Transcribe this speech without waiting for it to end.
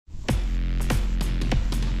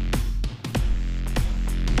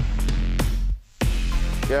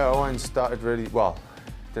Yeah, Owain started really well.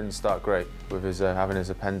 Didn't start great with his having his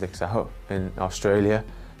appendix out in Australia,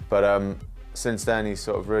 but since then he's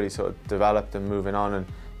really developed and moving on and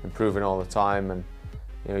improving all the time. And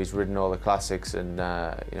you know, he's ridden all the classics, and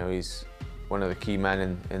you know, he's one of the key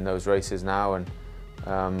men in those races now.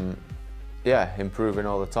 And yeah, improving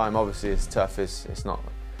all the time. Obviously, it's tough. It's not,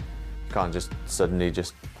 you can't just suddenly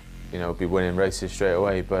you know, be winning races straight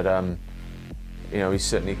away. But you know, he's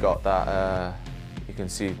certainly got that. You can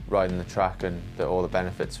see riding the track and all the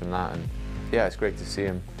benefits from that. And yeah, it's great to see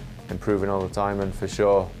him improving all the time. And for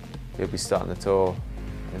sure, he'll be starting the tour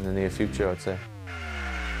in the near future, I'd say.